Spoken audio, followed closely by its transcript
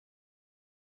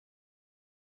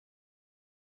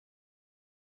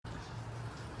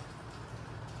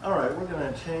All right, we're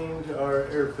gonna change our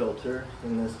air filter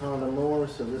in this Honda Mower.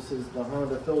 So this is the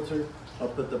Honda filter. I'll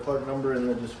put the part number in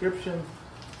the description.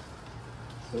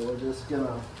 So we're just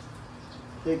gonna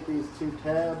take these two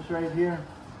tabs right here.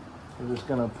 We're just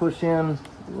gonna push in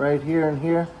right here and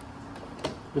here.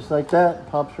 Just like that,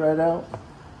 pops right out.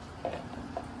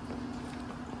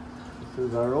 This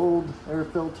is our old air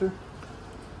filter.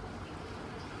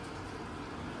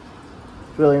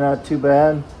 It's really not too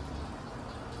bad.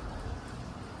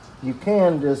 You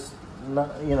can just,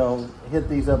 hit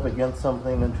these up against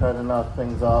something and try to knock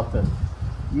things off and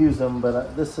use them,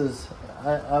 but this is,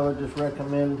 I would just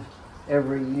recommend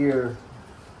every year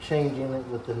changing it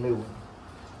with the new one.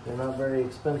 They're not very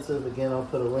expensive. Again, I'll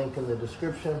put a link in the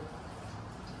description.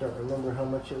 Don't remember how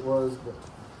much it was, but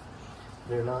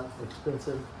they're not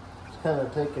expensive. Just kind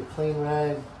of take a clean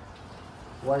rag,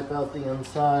 wipe out the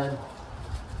inside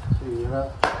so you're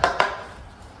not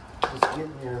just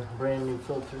getting your brand new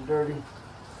filter dirty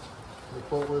with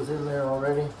what was in there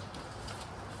already.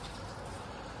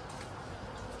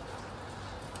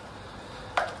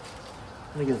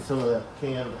 Let me get some of that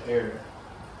canned air.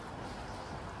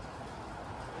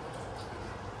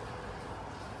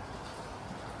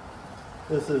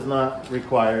 This is not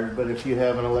required, but if you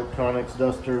have an electronics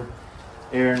duster,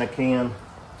 air in a can,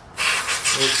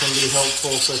 it can be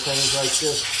helpful for things like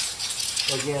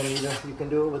this. Again, you can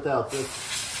do it without this.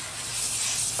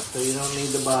 So you don't need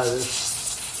to buy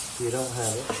this if you don't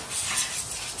have it.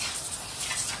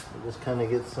 You just kind of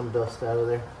get some dust out of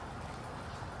there.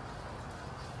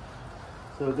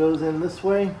 So it goes in this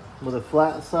way with a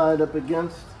flat side up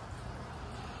against.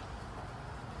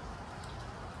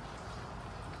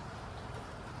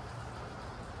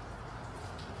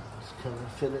 Just kind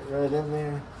of fit it right in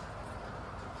there.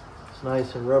 It's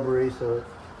nice and rubbery, so it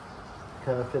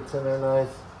kind of fits in there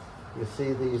nice. You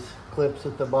see these clips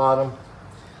at the bottom.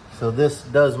 So this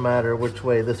does matter which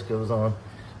way this goes on.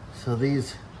 So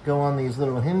these go on these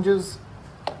little hinges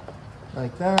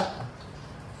like that.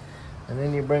 And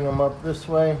then you bring them up this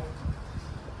way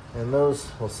and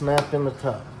those will snap in the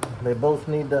top. They both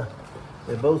need to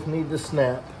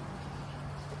snap.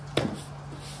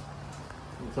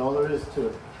 That's all there is to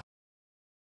it.